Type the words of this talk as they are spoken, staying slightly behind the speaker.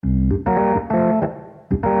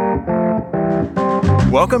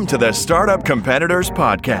Welcome to the Startup Competitors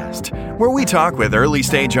Podcast, where we talk with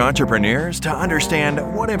early-stage entrepreneurs to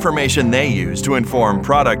understand what information they use to inform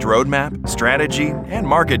product roadmap, strategy, and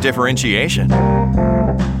market differentiation.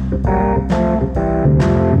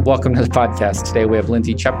 Welcome to the podcast. Today we have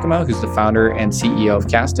Lindsay Tjepkema, who's the founder and CEO of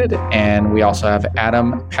Casted, and we also have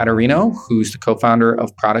Adam Paterino, who's the co-founder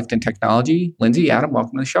of Product and Technology. Lindsay, Adam,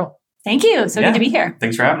 welcome to the show. Thank you. So good to be here.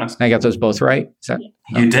 Thanks for having us. I got those both right?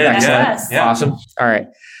 You did. Yes. Yeah. Awesome. All right.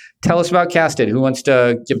 Tell us about Casted. Who wants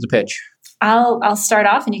to give the pitch? I'll start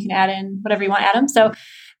off and you can add in whatever you want, Adam. So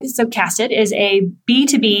Casted is a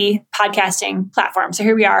B2B podcasting platform. So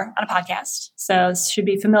here we are on a podcast. So this should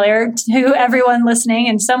be familiar to everyone listening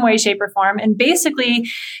in some way, shape, or form. And basically,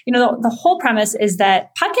 the whole premise is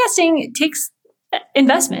that podcasting takes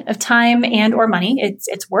investment of time and or money.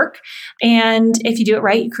 It's work. And if you do it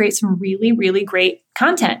right, you create some really, really great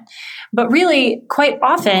content. But really, quite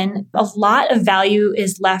often, a lot of value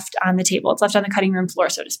is left on the table. It's left on the cutting room floor,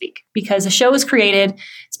 so to speak, because a show is created,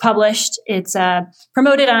 it's published, it's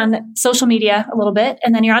promoted on social media a little bit,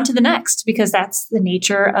 and then you're on to the next, because that's the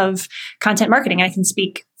nature of content marketing. I can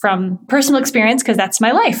speak from personal experience because that's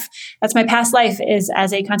my life. That's my past life, is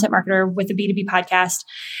as a content marketer with a B2B podcast.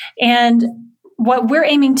 And what we're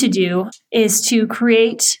aiming to do is to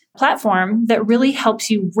create a platform that really helps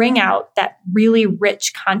you wring out that really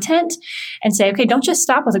rich content and say, okay, don't just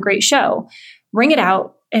stop with a great show. Wring it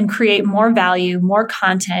out and create more value, more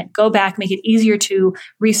content, go back, make it easier to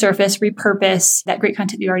resurface, repurpose that great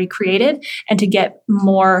content you already created, and to get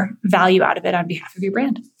more value out of it on behalf of your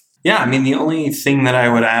brand. Yeah, I mean, the only thing that I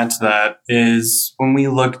would add to that is when we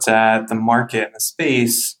looked at the market and the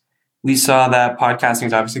space, we saw that podcasting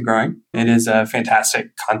is obviously growing. It is a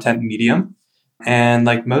fantastic content medium. And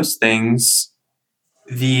like most things,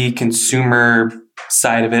 the consumer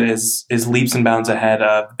side of it is leaps and bounds ahead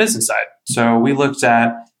of the business side. So we looked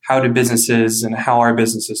at how do businesses and how are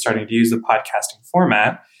businesses starting to use the podcasting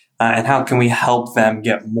format and how can we help them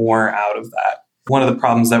get more out of that. One of the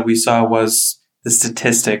problems that we saw was the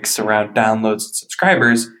statistics around downloads and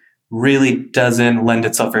subscribers really doesn't lend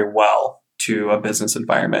itself very well to a business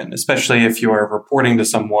environment, especially if you're reporting to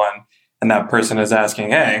someone and that person is asking,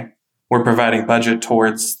 hey, we're providing budget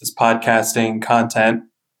towards this podcasting content.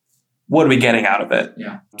 What are we getting out of it?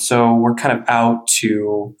 Yeah. So we're kind of out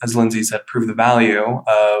to, as Lindsay said, prove the value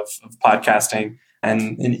of podcasting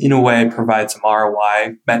and in a way provide some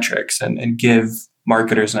ROI metrics and give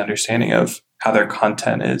marketers an understanding of how their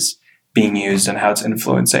content is being used and how it's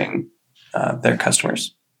influencing their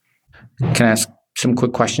customers. Can I ask some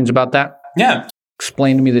quick questions about that? Yeah.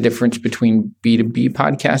 Explain to me the difference between B2B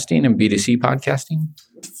podcasting and B2C podcasting.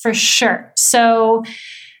 For sure. So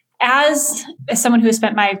as someone who has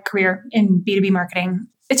spent my career in B2B marketing,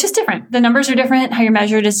 it's just different. The numbers are different. How you're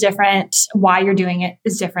measured is different. Why you're doing it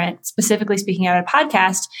is different. Specifically speaking out of a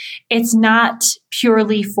podcast, it's not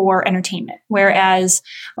purely for entertainment. Whereas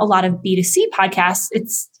a lot of B2C podcasts,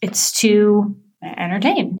 it's to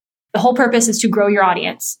entertain. The whole purpose is to grow your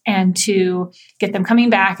audience and to get them coming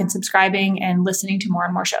back and subscribing and listening to more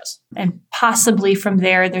and more shows. And possibly from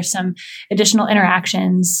there's some additional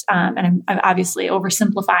interactions. And I'm obviously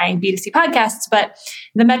oversimplifying B2C podcasts, but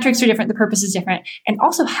the metrics are different. The purpose is different. And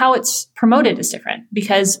also how it's promoted is different,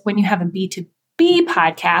 because when you have a B2B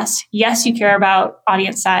podcast, yes, you care about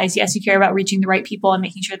audience size. Yes, you care about reaching the right people and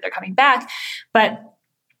making sure that they're coming back. But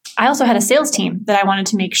I also had a sales team that I wanted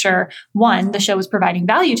to make sure, one, the show was providing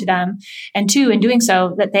value to them, and two, in doing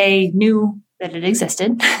so, that they knew that it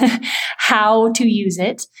existed, how to use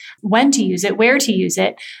it, when to use it, where to use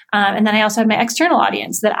it. And then I also had my external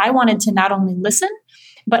audience that I wanted to not only listen,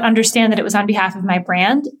 but understand that it was on behalf of my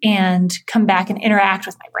brand and come back and interact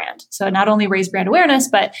with my brand. So not only raise brand awareness,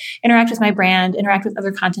 but interact with my brand, interact with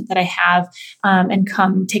other content that I have, and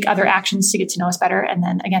come take other actions to get to know us better. And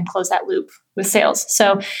then again, close that loop with sales.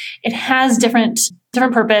 So it has different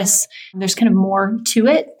purpose. There's kind of more to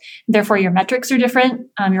it. Therefore, your metrics are different.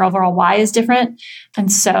 Your overall why is different.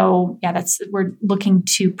 And so, we're looking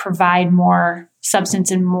to provide more substance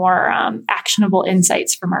and more actionable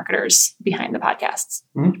insights for marketers behind the podcasts.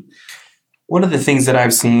 Mm-hmm. One of the things that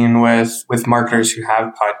I've seen with marketers who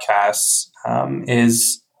have podcasts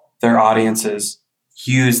is their audiences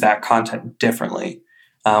use that content differently.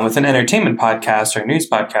 With an entertainment podcast or a news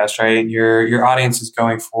podcast, right? Your audience is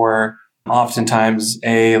going for oftentimes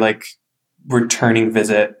a returning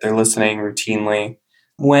visit. They're listening routinely.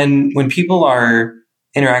 When people are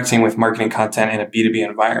interacting with marketing content in a B2B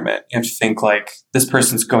environment, you have to think this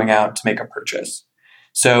person's going out to make a purchase.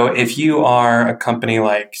 So if you are a company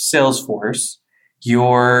like Salesforce,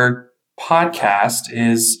 your podcast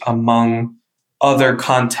is among other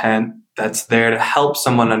content that's there to help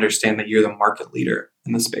someone understand that you're the market leader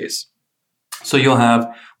in the space. So you'll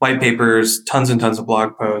have white papers, tons and tons of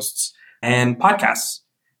blog posts, and podcasts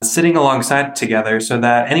sitting alongside together so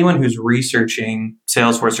that anyone who's researching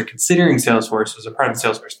Salesforce or considering Salesforce as a part of the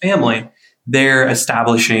Salesforce family, they're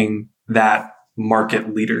establishing that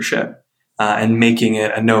market leadership and making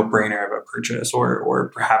it a no-brainer of a purchase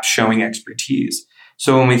or perhaps showing expertise.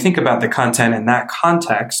 So when we think about the content in that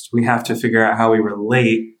context, we have to figure out how we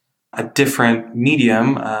relate a different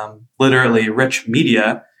medium, literally rich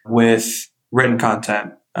media, with written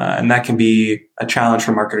content. And that can be a challenge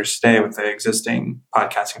for marketers today with the existing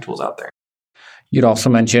podcasting tools out there. You'd also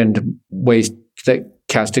mentioned ways that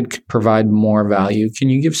Casted could provide more value. Can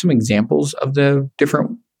you give some examples of the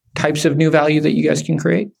different types of new value that you guys can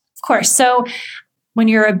create? Of course. So when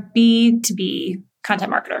you're a B2B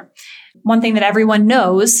content marketer, one thing that everyone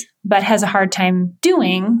knows but has a hard time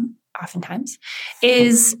doing oftentimes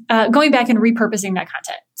is going back and repurposing that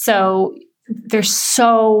content. So there's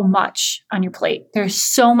so much on your plate. There's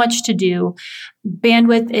so much to do.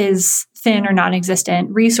 Bandwidth is thin or non-existent.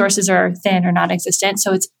 Resources are thin or non-existent.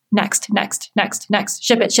 So it's next,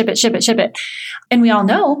 ship it. And we all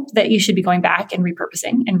know that you should be going back and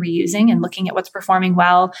repurposing and reusing and looking at what's performing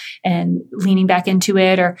well and leaning back into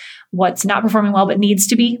it, or what's not performing well but needs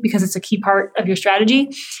to be because it's a key part of your strategy.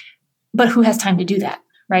 But who has time to do that,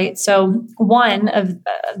 right? So one of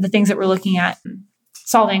the things that we're looking at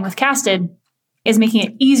solving with Casted is making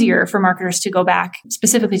it easier for marketers to go back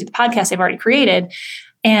specifically to the podcast they've already created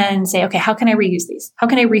and say, okay, how can I reuse these? How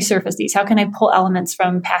can I resurface these? How can I pull elements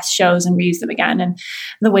from past shows and reuse them again? And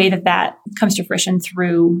the way that comes to fruition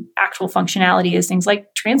through actual functionality is things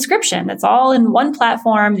like transcription. That's all in one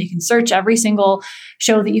platform. You can search every single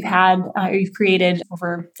show that you've had or you've created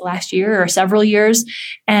over the last year or several years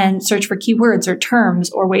and search for keywords or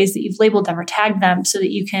terms or ways that you've labeled them or tagged them so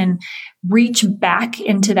that you can reach back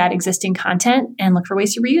into that existing content and look for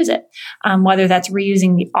ways to reuse it. Whether that's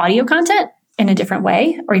reusing the audio content in a different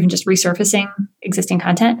way, or even just resurfacing existing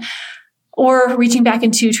content, or reaching back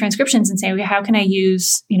into transcriptions and saying, okay, how can I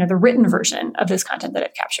use, the written version of this content that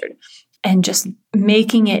I've captured, and just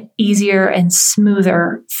making it easier and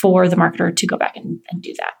smoother for the marketer to go back and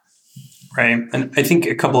do that. Right. And I think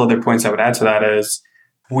a couple other points I would add to that is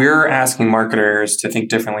we're asking marketers to think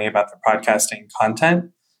differently about their podcasting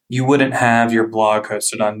content. You wouldn't have your blog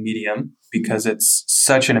hosted on Medium because it's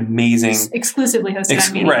such an amazing... exclusively hosted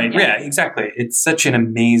on Medium. Right. Yeah, exactly. It's such an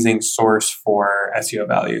amazing source for SEO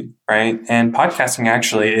value, right? And podcasting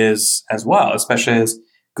actually is as well, especially as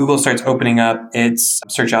Google starts opening up its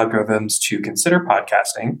search algorithms to consider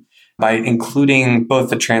podcasting by including both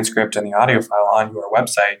the transcript and the audio file on your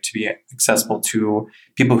website to be accessible to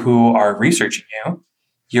people who are researching you.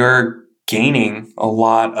 You're gaining a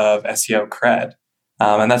lot of SEO cred.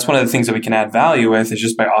 And that's one of the things that we can add value with is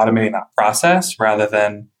just by automating that process rather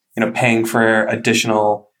than, paying for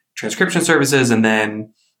additional transcription services and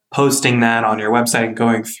then posting that on your website and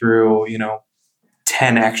going through,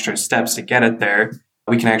 10 extra steps to get it there.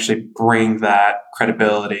 We can actually bring that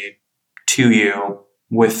credibility to you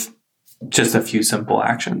with just a few simple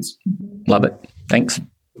actions. Love it. Thanks.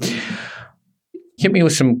 Hit me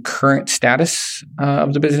with some current status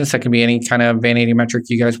of the business. That can be any kind of vanity metric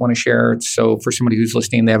you guys want to share. So for somebody who's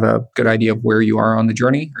listening, they have a good idea of where you are on the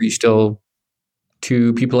journey. Are you still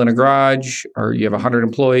 2 people in a garage, or you have 100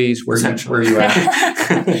 employees? Where are you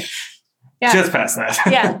at? Yeah. Just past that.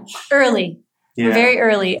 Yeah. Early. Yeah. Very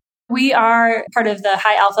early. We are part of the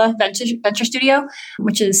High Alpha Venture Studio,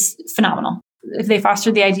 which is phenomenal. They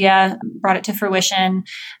fostered the idea, brought it to fruition,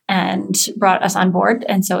 and brought us on board.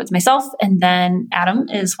 And so it's myself, and then Adam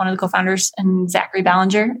is one of the co-founders, and Zachary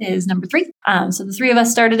Ballinger is number 3. So the 3 of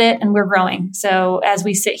us started it, and we're growing. So as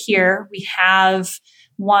we sit here, we have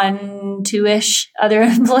 1, 2-ish other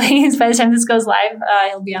employees. By the time this goes live,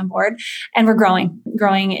 he'll be on board. And we're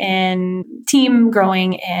growing in team,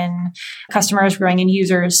 growing in customers, growing in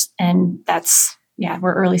users. And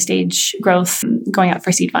we're early stage growth, going out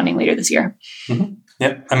for seed funding later this year. Mm-hmm.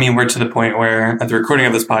 Yep. I mean, we're to the point where at the recording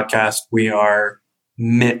of this podcast, we are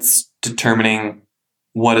midst determining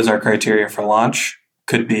what is our criteria for launch.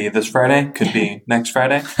 Could be this Friday, could be next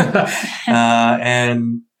Friday.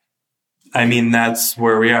 And I mean, that's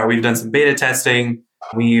where we are. We've done some beta testing.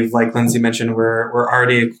 Like Lindsay mentioned, we're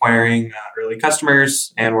already acquiring early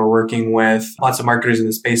customers, and we're working with lots of marketers in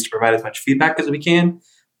the space to provide as much feedback as we can.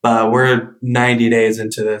 We're 90 days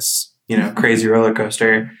into this, crazy roller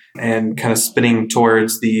coaster and kind of spinning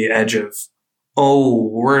towards the edge of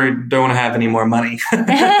we don't have any more money.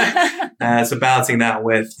 So balancing that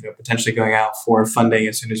with, potentially going out for funding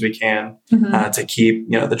as soon as we can to keep,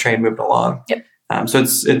 the train moving along. Yep. So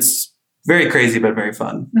it's very crazy, but very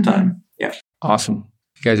fun time. Yeah. Awesome.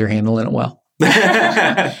 You guys are handling it well. It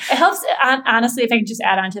helps, honestly, if I can just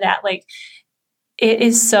add on to that, like, it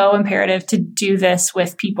is so imperative to do this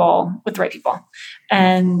with people, with the right people.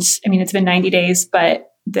 And I mean, it's been 90 days,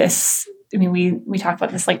 but we talked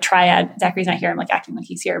about this like triad. Zachary's not here. I'm like acting like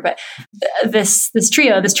he's here, but this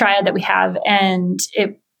triad that we have, and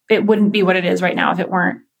it wouldn't be what it is right now if it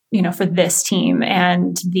weren't, for this team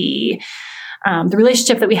and the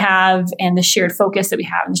relationship that we have and the shared focus that we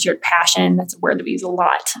have and the shared passion. That's a word that we use a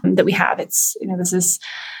lot that we have. It's, this is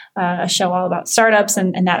a show all about startups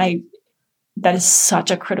and that is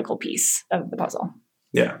such a critical piece of the puzzle.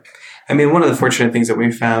 Yeah. I mean, one of the fortunate things that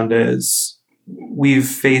we found is we've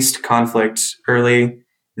faced conflict early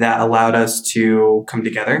that allowed us to come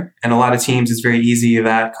together. And a lot of teams, it's very easy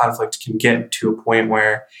that conflict can get to a point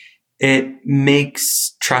where it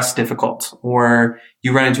makes trust difficult, or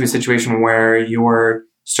you run into a situation where you're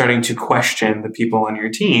starting to question the people on your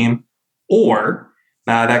team, or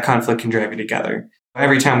that conflict can drive you together.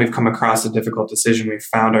 Every time we've come across a difficult decision, we've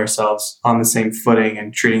found ourselves on the same footing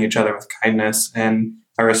and treating each other with kindness and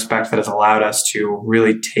a respect that has allowed us to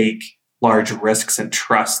really take large risks and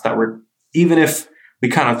trust that even if we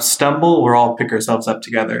kind of stumble, we'll all pick ourselves up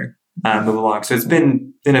together and move along. So it's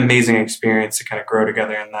been an amazing experience to kind of grow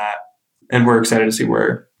together in that. And we're excited to see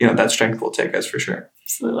where, that strength will take us for sure.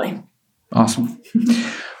 Absolutely. Awesome.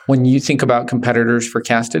 When you think about competitors for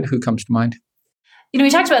Casted, who comes to mind? We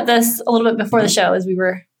talked about this a little bit before the show as we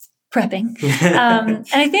were prepping. And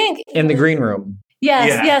I think in the green room.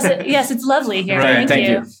 Yes, it's lovely here. Right. Thank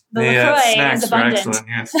you. The LaCroix is abundant. Excellent,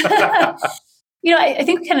 yes. I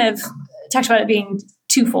think we kind of talked about it being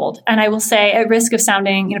twofold. And I will say, at risk of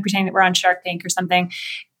sounding, pretending that we're on Shark Tank or something,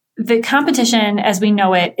 the competition as we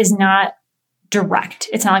know it is not direct.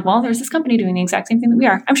 It's not like, well, there's this company doing the exact same thing that we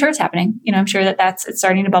are. I'm sure it's happening. I'm sure it's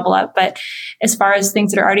starting to bubble up. But as far as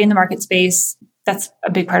things that are already in the market space, that's a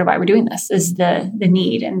big part of why we're doing this, is the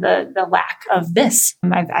need and the lack of this.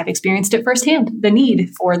 I've experienced it firsthand, the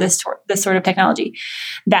need for this sort of technology.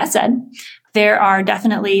 That said, there's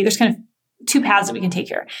kind of two paths that we can take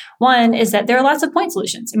here. One is that there are lots of point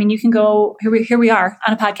solutions. I mean, you can go, here we are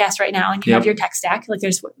on a podcast right now, and you have your tech stack. Like,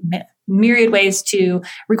 there's myriad ways to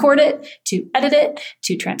record it, to edit it,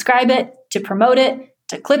 to transcribe it, to promote it,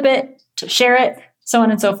 to clip it, to share it, so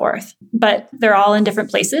on and so forth. But they're all in different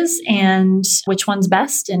places, and which one's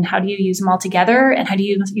best, and how do you use them all together, and how do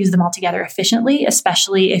you use them all together efficiently,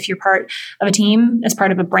 especially if you're part of a team as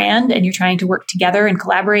part of a brand and you're trying to work together and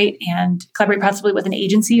collaborate possibly with an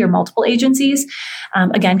agency or multiple agencies.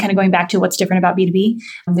 Again, kind of going back to what's different about B2B,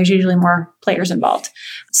 there's usually more players involved.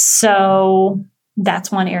 So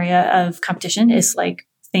that's one area of competition, is like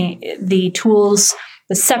the tools,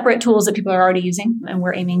 the separate tools that people are already using, and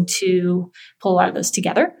we're aiming to pull a lot of those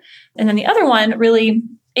together. And then the other one really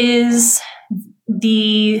is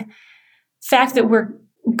the fact that we're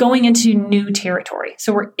going into new territory.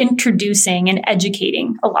 So we're introducing and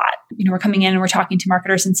educating a lot. We're coming in and we're talking to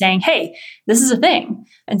marketers and saying, hey, this is a thing.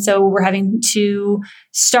 And so we're having to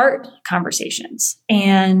start conversations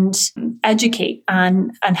and educate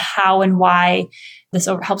on how and why this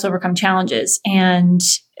helps overcome challenges. And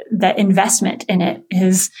that investment in it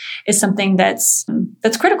is something that's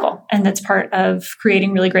critical, and that's part of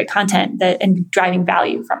creating really great content and driving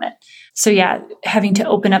value from it. So yeah, having to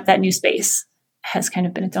open up that new space has kind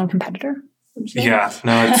of been its own competitor. Yeah,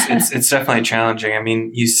 no, it's definitely challenging. I mean,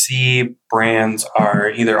 you see brands are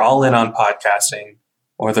either all in on podcasting,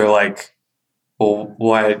 or they're like, well,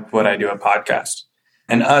 why would I do a podcast?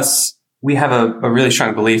 And we have a really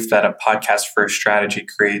strong belief that a podcast first strategy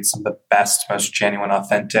creates some of the best, most genuine,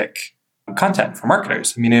 authentic content for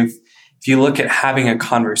marketers. I mean, if you look at having a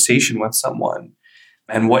conversation with someone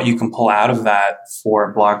and what you can pull out of that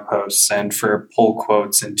for blog posts and for pull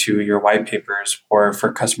quotes into your white papers, or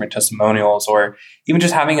for customer testimonials, or even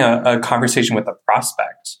just having a conversation with a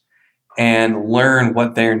prospect and learn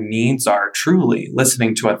what their needs are, truly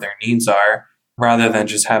listening to what their needs are, rather than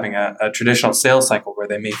just having a traditional sales cycle where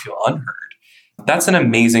they may feel unheard. That's an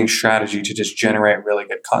amazing strategy to just generate really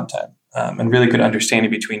good content and really good understanding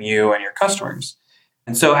between you and your customers.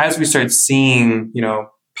 And so as we start seeing,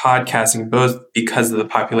 podcasting, both because of the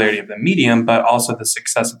popularity of the medium, but also the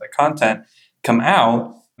success of the content come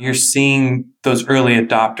out, you're seeing those early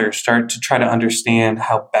adopters start to try to understand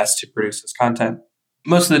how best to produce this content.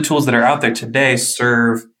 Most of the tools that are out there today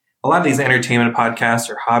serve a lot of these entertainment podcasts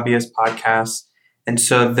or hobbyist podcasts. And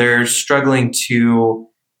so they're struggling to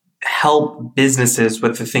help businesses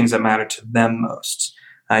with the things that matter to them most.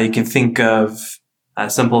 You can think of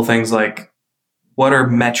simple things like, what are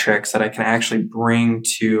metrics that I can actually bring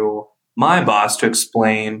to my boss to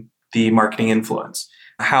explain the marketing influence?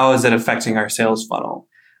 How is it affecting our sales funnel?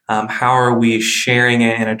 How are we sharing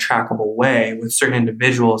it in a trackable way with certain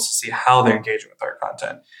individuals to see how they're engaging with our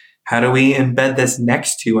content? How do we embed this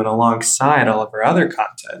next to and alongside all of our other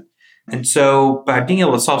content? And so by being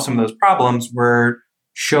able to solve some of those problems, we're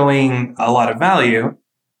showing a lot of value,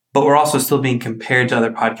 but we're also still being compared to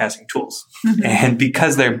other podcasting tools. Mm-hmm. And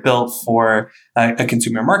because they're built for a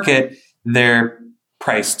consumer market, they're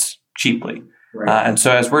priced cheaply. Right. And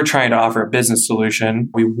so as we're trying to offer a business solution,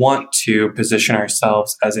 we want to position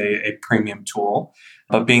ourselves as a premium tool,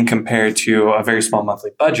 but being compared to a very small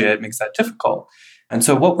monthly budget makes that difficult. And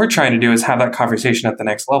so what we're trying to do is have that conversation at the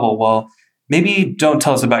next level. Well, maybe don't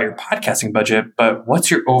tell us about your podcasting budget, but what's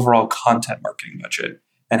your overall content marketing budget?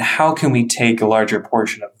 And how can we take a larger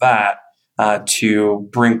portion of that to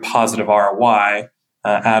bring positive ROI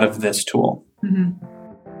out of this tool? Mm-hmm.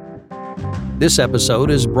 This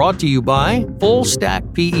episode is brought to you by Full Stack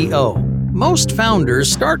PEO. Most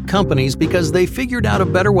founders start companies because they figured out a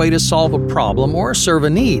better way to solve a problem or serve a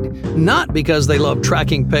need, not because they love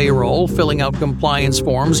tracking payroll, filling out compliance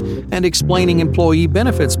forms, and explaining employee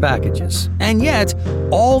benefits packages. And yet,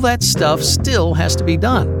 all that stuff still has to be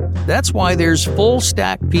done. That's why there's Full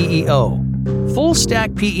Stack PEO. Full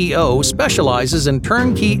Stack PEO specializes in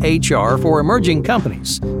turnkey HR for emerging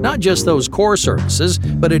companies, not just those core services,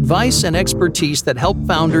 but advice and expertise that help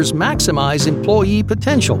founders maximize employee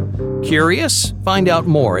potential. Curious? Find out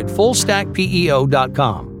more at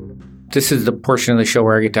fullstackpeo.com. This is the portion of the show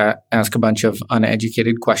where I get to ask a bunch of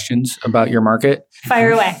uneducated questions about your market.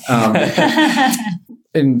 Fire away.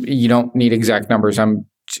 And you don't need exact numbers. I'm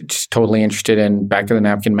just totally interested in back of the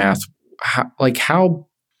napkin math.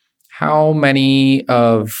 How many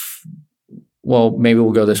of, well, maybe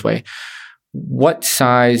we'll go this way. What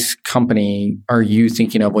size company are you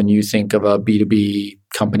thinking of when you think of a B2B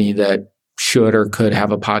company that should or could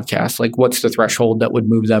have a podcast? Like, what's the threshold that would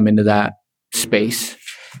move them into that space?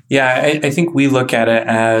 Yeah, I think we look at it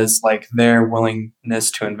as like their willingness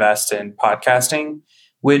to invest in podcasting,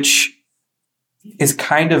 which is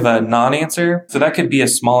kind of a non-answer. So that could be a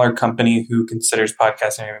smaller company who considers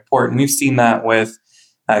podcasting important. We've seen that with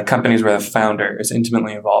companies where the founder is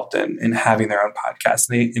intimately involved in having their own podcast.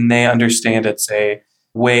 And they understand it's a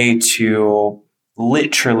way to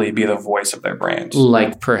literally be the voice of their brand.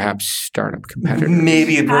 Like perhaps startup competitors.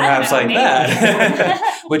 Maybe perhaps like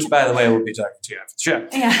that. Which, by the way, we'll be talking to you after the show.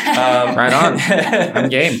 Yeah. Right on. I'm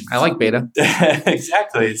game. I like beta.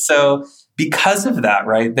 Exactly. So because of that,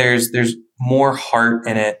 right, there's more heart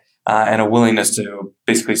in it and a willingness to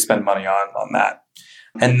basically spend money on that.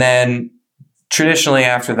 And then traditionally,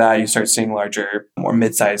 after that, you start seeing larger, more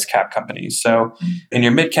mid-sized cap companies. So in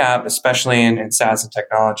your mid-cap, especially in SaaS and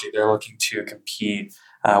technology, they're looking to compete.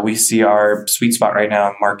 We see our sweet spot right now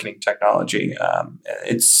in marketing technology.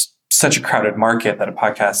 It's such a crowded market that a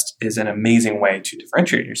podcast is an amazing way to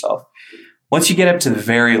differentiate yourself. Once you get up to the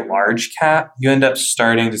very large cap, you end up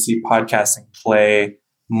starting to see podcasting play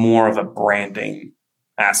more of a branding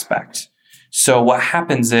aspect. So what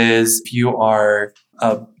happens is if you are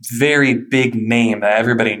a very big name that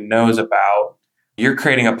everybody knows about, you're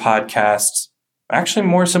creating a podcast actually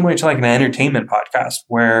more similar to like an entertainment podcast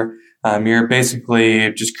where you're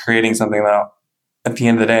basically just creating something that at the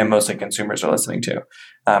end of the day, mostly consumers are listening to,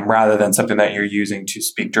 rather than something that you're using to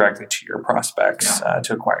speak directly to your prospects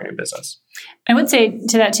to acquire new business. I would say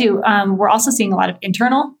to that too, we're also seeing a lot of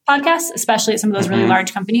internal podcasts, especially at some of those really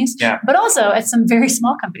large companies, but also at some very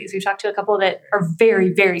small companies. We've talked to a couple that are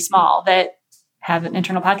very, very small that have an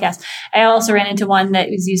internal podcast. I also ran into one that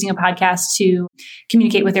was using a podcast to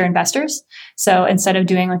communicate with their investors. So instead of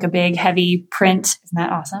doing like a big, heavy print, isn't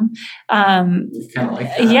that awesome? Kind of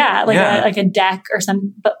like that. Yeah, like a deck or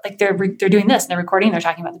some, but like they're doing this and they're recording, they're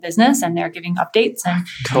talking about the business and they're giving updates and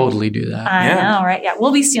totally do that. I know, right? Yeah,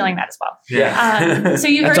 we'll be stealing that as well. Yeah. So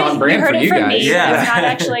you heard it from me. Yeah. It's not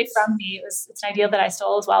actually from me. It's an idea that I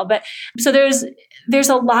stole as well. But so there's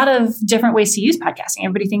a lot of different ways to use podcasting.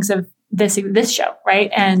 Everybody thinks of this show,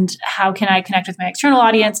 right? And how can I connect with my external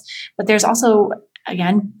audience? But there's also,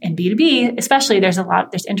 again, in B2B, especially, there's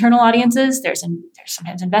internal audiences, there's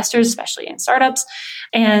sometimes investors, especially in startups.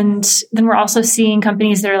 And then we're also seeing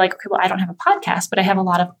companies that are like, okay, well, I don't have a podcast, but I have a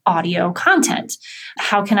lot of audio content.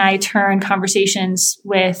 How can I turn conversations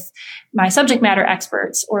with my subject matter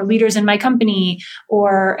experts or leaders in my company,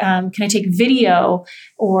 or can I take video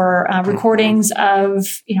or recordings of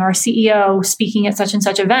our CEO speaking at such and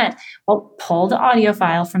such event? Well, pull the audio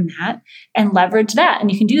file from that and leverage that.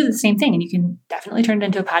 And you can do the same thing, and you can definitely turn it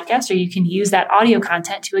into a podcast, or you can use that audio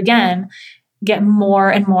content to, again, get more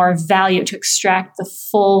and more value, to extract the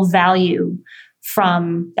full value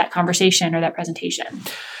from that conversation or that presentation.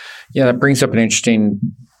 Yeah, that brings up an interesting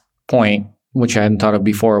point, which I hadn't thought of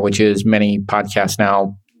before, which is many podcasts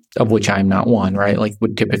now, of which I'm not one, right? Like,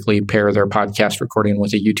 would typically pair their podcast recording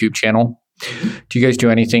with a YouTube channel. Do you guys do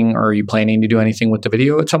anything, or are you planning to do anything with the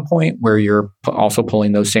video at some point where you're also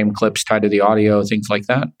pulling those same clips tied to the audio, things like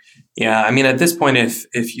that? Yeah, I mean, at this point,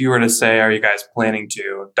 if you were to say, are you guys planning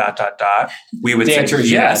to ... we would the say answer is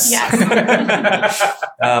yes.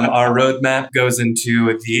 Our roadmap goes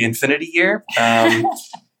into the infinity year.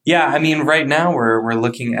 Yeah, I mean, right now we're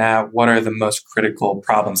looking at what are the most critical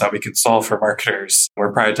problems that we can solve for marketers.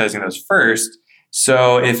 We're prioritizing those first.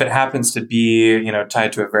 So if it happens to be,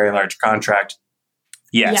 tied to a very large contract,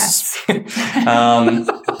 yes. But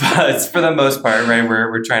for the most part, right,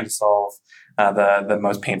 we're trying to solve the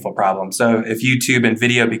most painful problem. So if YouTube and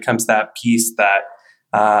video becomes that piece that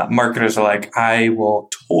marketers are like, I will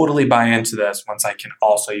totally buy into this once I can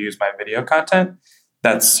also use my video content.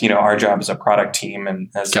 That's, our job as a product team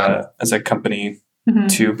and as a company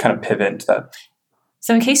to kind of pivot into that.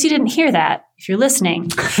 So in case you didn't hear that, if you're listening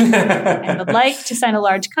and would like to sign a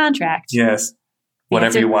large contract. Yes.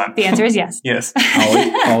 Whatever you want. The answer is yes. Yes.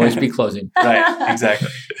 Always be closing. Right. Exactly.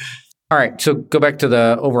 All right. So go back to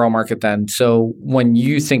the overall market then. So when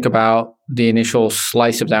you think about the initial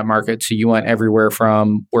slice of that market, so you went everywhere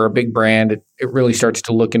from where a big brand, it really starts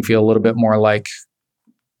to look and feel a little bit more like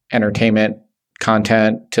entertainment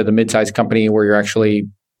content, to the mid-sized company where you're actually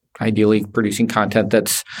ideally producing content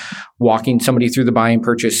that's walking somebody through the buying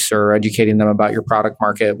purchase or educating them about your product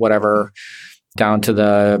market, whatever, down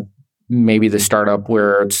to maybe the startup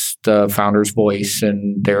where it's the founder's voice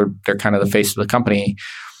and they're kind of the face of the company.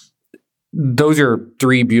 Those are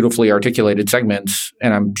three beautifully articulated segments,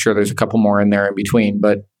 and I'm sure there's a couple more in there in between,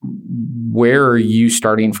 but where are you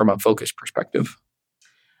starting from a focus perspective?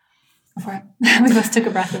 We both took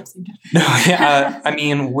a breath at the same time. No, yeah, I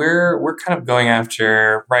mean, we're kind of going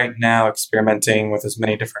after right now, experimenting with as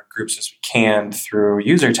many different groups as we can through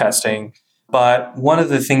user testing. But one of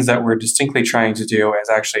the things that we're distinctly trying to do is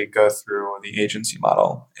actually go through the agency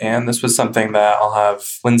model. And this was something that I'll have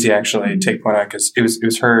Lindsay actually take point on, because it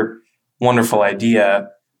was her wonderful idea.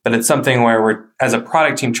 But it's something where we're, as a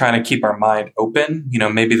product team, trying to keep our mind open.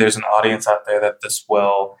 Maybe there's an audience out there that this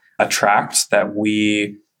will attract that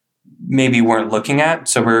we maybe weren't looking at.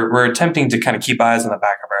 So we're attempting to kind of keep eyes on the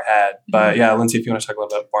back of our head. But yeah, Lindsay, if you want to talk a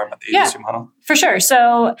little bit more about the agency model. For sure.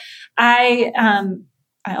 So I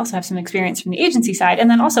also have some experience from the agency side, and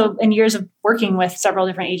then also in years of working with several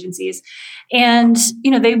different agencies. And,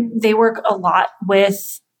 they work a lot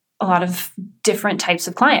with a lot of different types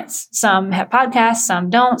of clients. Some have podcasts,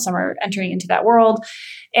 some don't, some are entering into that world.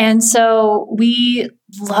 And so we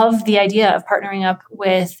love the idea of partnering up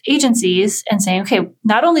with agencies and saying, okay,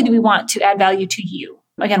 not only do we want to add value to you,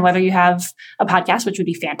 again, whether you have a podcast, which would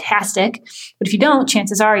be fantastic, but if you don't,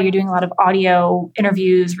 chances are you're doing a lot of audio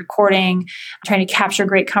interviews, recording, trying to capture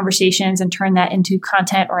great conversations and turn that into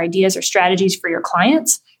content or ideas or strategies for your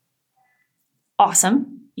clients.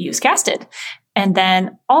 Awesome. Use Casted. And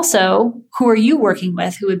then also, who are you working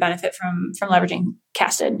with who would benefit from leveraging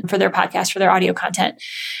Casted for their podcast, for their audio content?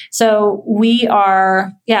 So we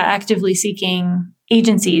are, actively seeking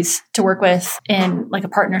agencies to work with in like a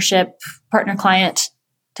partnership, partner-client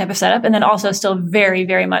type of setup. And then also still very,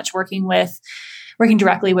 very much working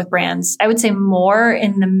directly with brands. I would say more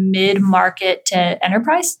in the mid-market to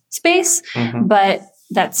enterprise space, but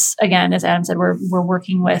that's, again, as Adam said, we're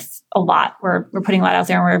working with a lot. We're putting a lot out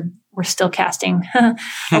there, and we're still casting a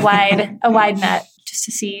wide net just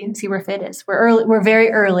to see where fit is. We're very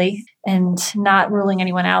early and not ruling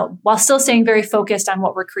anyone out, while still staying very focused on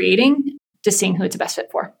what we're creating, just seeing who it's the best fit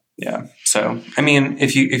for. Yeah. So, I mean,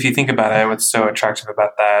 if you think about it, what's so attractive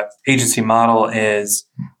about that agency model is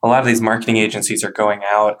a lot of these marketing agencies are going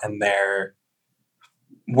out and they're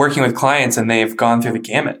working with clients, and they've gone through the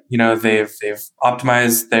gamut. They've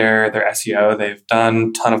optimized their SEO. They've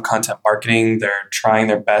done a ton of content marketing. They're trying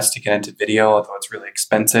their best to get into video, although it's really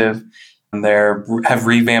expensive. And have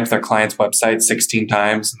revamped their client's website 16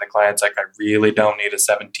 times. And the client's like, I really don't need a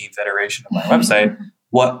 17th iteration of my website.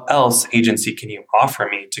 What else agency can you offer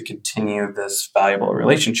me to continue this valuable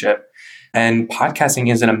relationship? And podcasting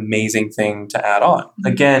is an amazing thing to add on.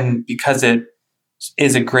 Again, because it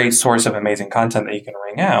is a great source of amazing content that you can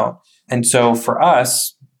wring out. And so for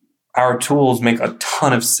us, our tools make a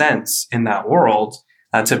ton of sense in that world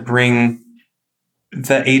to bring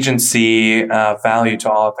the agency value to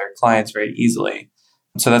all of their clients very easily.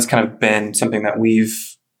 So that's kind of been something that we've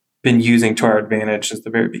been using to our advantage since the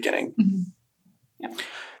very beginning. Mm-hmm. Yeah.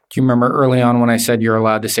 Do you remember early on when I said you're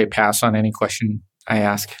allowed to say pass on any question I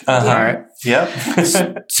ask? Uh-huh. All right.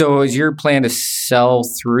 Yep. So is your plan to sell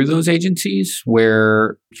through those agencies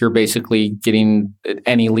where you're basically getting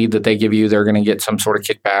any lead that they give you, they're going to get some sort of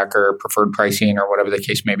kickback or preferred pricing or whatever the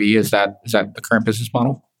case may be? Is that the current business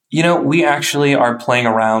model? We actually are playing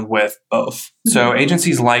around with both. So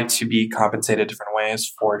agencies like to be compensated different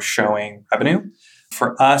ways for showing revenue.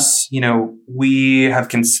 For us, we have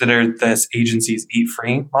considered this agency's eat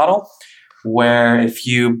free model, where if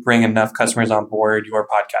you bring enough customers on board, your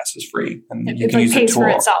podcast is free and you can use the pays tool. for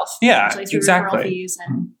itself. Yeah, through exactly. referral fees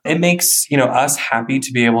and it makes us happy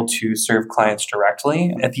to be able to serve clients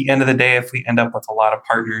directly. At the end of the day, if we end up with a lot of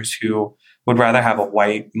partners who would rather have a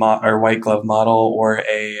white glove model or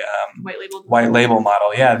a white label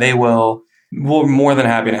model, we're more than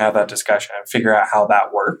happy to have that discussion and figure out how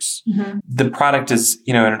that works. Mm-hmm. The product is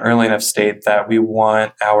in an early enough state that we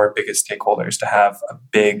want our biggest stakeholders to have a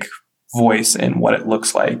big voice in what it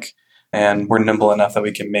looks like. And we're nimble enough that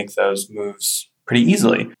we can make those moves pretty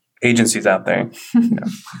easily. Agencies out there,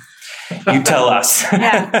 you tell us.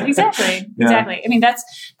 Yeah, exactly. Yeah. Exactly. I mean, that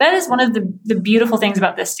is one of the beautiful things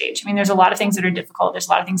about this stage. I mean, there's a lot of things that are difficult. There's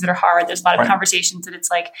a lot of things that are hard. There's a lot of conversations that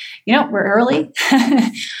it's like, we're early.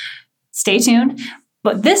 Stay tuned.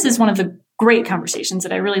 But this is one of the great conversations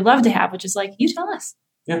that I really love to have, which is like, you tell us.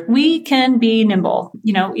 Yeah. We can be nimble.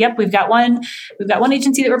 We've got one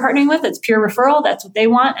agency that we're partnering with. That's pure referral. That's what they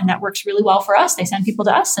want. And that works really well for us. They send people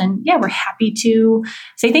to us and we're happy to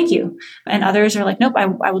say thank you. And others are like, nope, I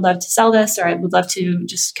would love to sell this, or I would love to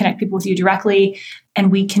just connect people with you directly.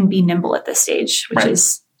 And we can be nimble at this stage, which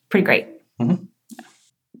is pretty great. Mm-hmm.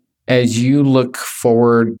 As you look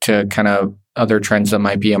forward to kind of other trends that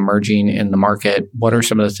might be emerging in the market, what are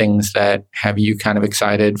some of the things that have you kind of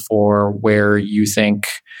excited for where you think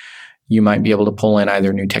you might be able to pull in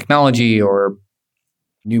either new technology or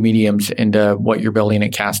new mediums into what you're building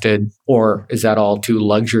at Casted? Or is that all too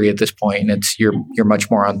luxury at this point and you're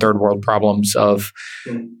much more on third world problems of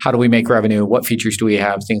how do we make revenue? What features do we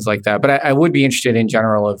have? Things like that. But I would be interested in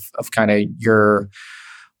general of kind of your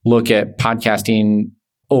look at podcasting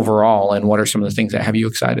overall and what are some of the things that have you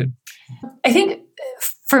excited? I think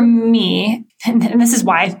for me, and this is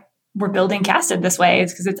why we're building Casted this way,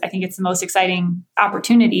 is because I think it's the most exciting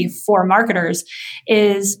opportunity for marketers,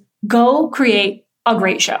 is go create a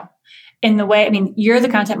great show. In the way, you're the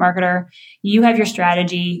content marketer, you have your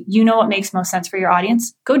strategy, you know what makes most sense for your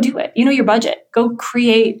audience, go do it. You know your budget, go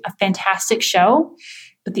create a fantastic show.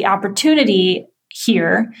 But the opportunity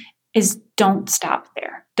here is don't stop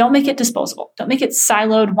there. Don't make it disposable. Don't make it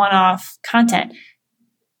siloed one-off content.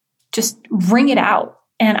 Just ring it out.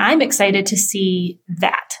 And I'm excited to see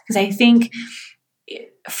that because I think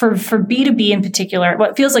for B2B in particular,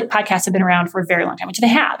 what feels like podcasts have been around for a very long time, which they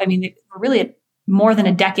have. We're really more than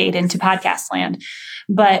a decade into podcast land.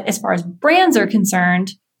 But as far as brands are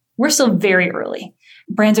concerned, we're still very early.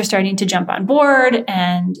 Brands are starting to jump on board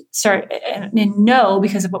and know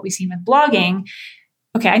because of what we've seen with blogging,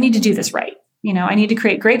 okay, I need to do this right. I need to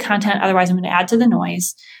create great content. Otherwise, I'm going to add to the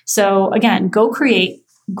noise. So again, go create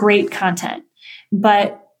great content,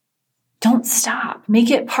 but don't stop.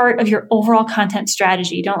 Make it part of your overall content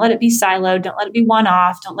strategy. Don't let it be siloed. Don't let it be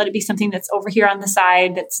one-off. Don't let it be something that's over here on the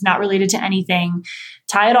side that's not related to anything.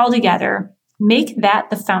 Tie it all together. Make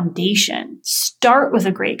that the foundation. Start with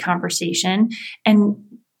a great conversation and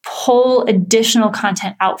pull additional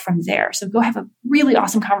content out from there. So go have a really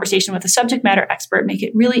awesome conversation with a subject matter expert, make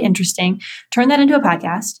it really interesting, turn that into a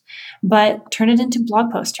podcast, but turn it into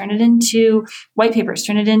blog posts, turn it into white papers,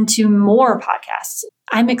 turn it into more podcasts.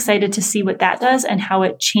 I'm excited to see what that does and how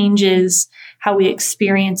it changes how we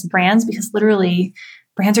experience brands, because literally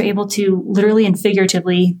brands are able to literally and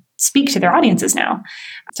figuratively speak to their audiences now.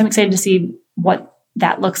 So I'm excited to see what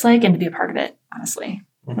that looks like and to be a part of it, honestly.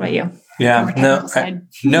 What about you? Yeah,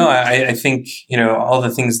 I think, all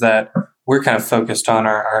the things that we're kind of focused on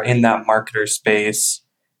are in that marketer space.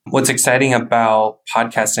 What's exciting about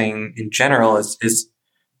podcasting in general is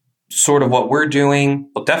sort of what we're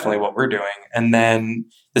doing, well, definitely what we're doing. And then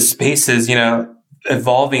the space is,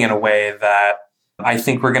 evolving in a way that I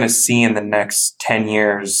think we're going to see in the next 10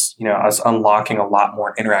 years, us unlocking a lot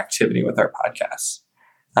more interactivity with our podcasts.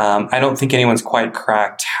 I don't think anyone's quite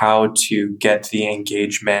cracked how to get the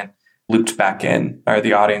engagement looped back in or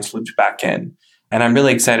the audience looped back in. And I'm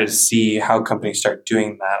really excited to see how companies start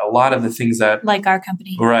doing that. A lot of the things that... Like our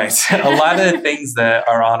company. Right. A lot of the things that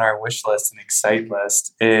are on our wish list and excite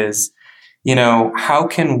list is, how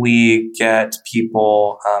can we get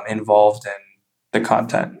people involved in the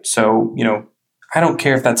content? So, I don't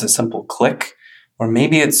care if that's a simple click or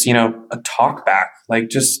maybe it's, a talk back, like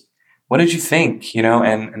just, what did you think,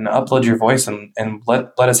 and upload your voice and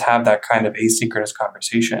let us have that kind of asynchronous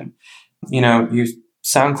conversation.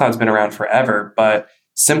 SoundCloud's been around forever, but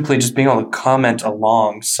simply just being able to comment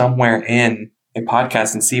along somewhere in a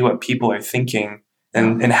podcast and see what people are thinking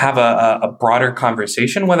and have a broader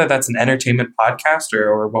conversation, whether that's an entertainment podcast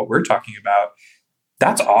or what we're talking about,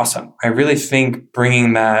 that's awesome. I really think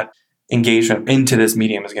bringing that engagement into this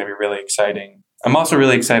medium is going to be really exciting. I'm also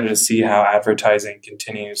really excited to see how advertising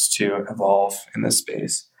continues to evolve in this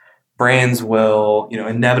space. Brands will,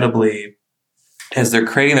 inevitably, as they're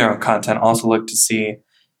creating their own content, also look to see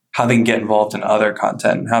how they can get involved in other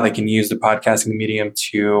content and how they can use the podcasting medium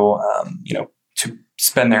to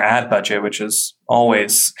spend their ad budget, which is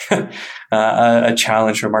always a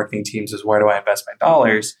challenge for marketing teams is where do I invest my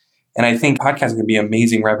dollars? And I think podcasting can be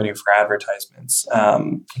amazing revenue for advertisements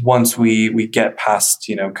once we get past,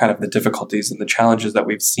 kind of the difficulties and the challenges that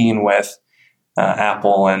we've seen with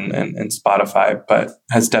Apple and Spotify, but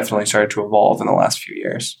has definitely started to evolve in the last few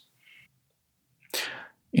years.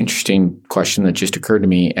 Interesting question that just occurred to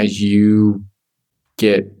me. As you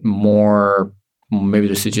get more, maybe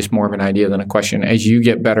this is just more of an idea than a question, as you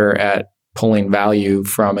get better at pulling value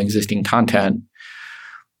from existing content,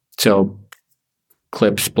 so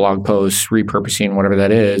clips, blog posts, repurposing, whatever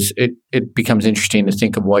that is, it becomes interesting to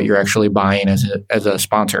think of what you're actually buying as a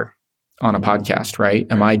sponsor on a podcast, right?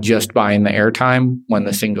 Am I just buying the airtime when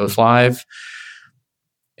this thing goes live?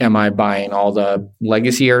 Am I buying all the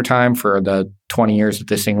legacy airtime for the 20 years that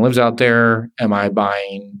this thing lives out there? Am I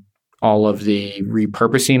buying all of the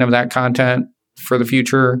repurposing of that content for the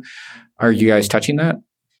future? Are you guys touching that?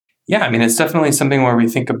 Yeah, it's definitely something where we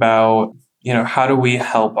think about, how do we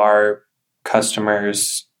help our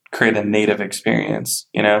customers create a native experience?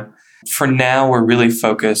 For now, we're really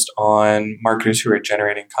focused on marketers who are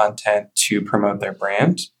generating content to promote their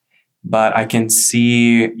brand. But I can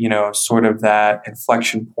see, sort of that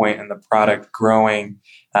inflection point in the product growing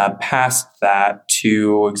past that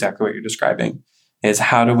to exactly what you're describing, is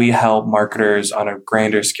how do we help marketers on a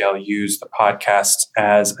grander scale use the podcast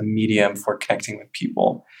as a medium for connecting with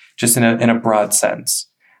people, just in a broad sense.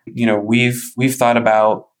 We've thought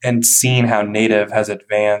about and seen how native has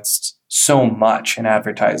advanced so much in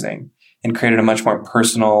advertising and created a much more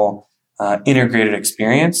personal, integrated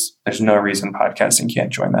experience. There's no reason podcasting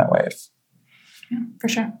can't join that wave. Yeah, for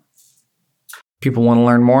sure. People want to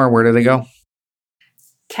learn more. Where do they go?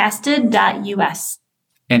 Casted.us.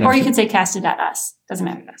 Or you can say casted.us. Doesn't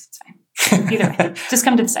matter to us. It's fine. Either way. Just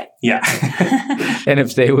come to the site. Yeah. And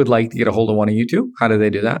if they would like to get a hold of one of you two, how do they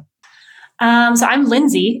do that? So I'm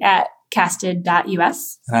Lindsay at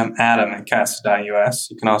casted.us. And I'm Adam at casted.us.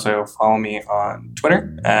 You can also follow me on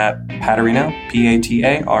Twitter at Patarino,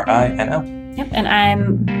 Patarino. Yep. And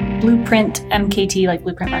I'm Blueprint MKT, like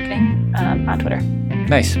Blueprint Marketing, on Twitter.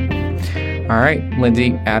 Nice. All right,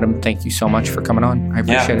 Lindsay, Adam, thank you so much for coming on. I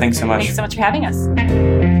appreciate it. Thanks so much. Thanks so much for having us.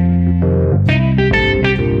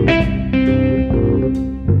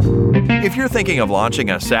 If you're thinking of launching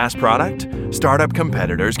a SaaS product, Startup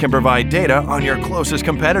Competitors can provide data on your closest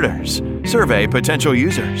competitors, survey potential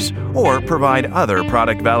users, or provide other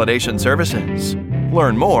product validation services.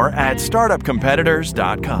 Learn more at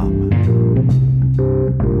startupcompetitors.com.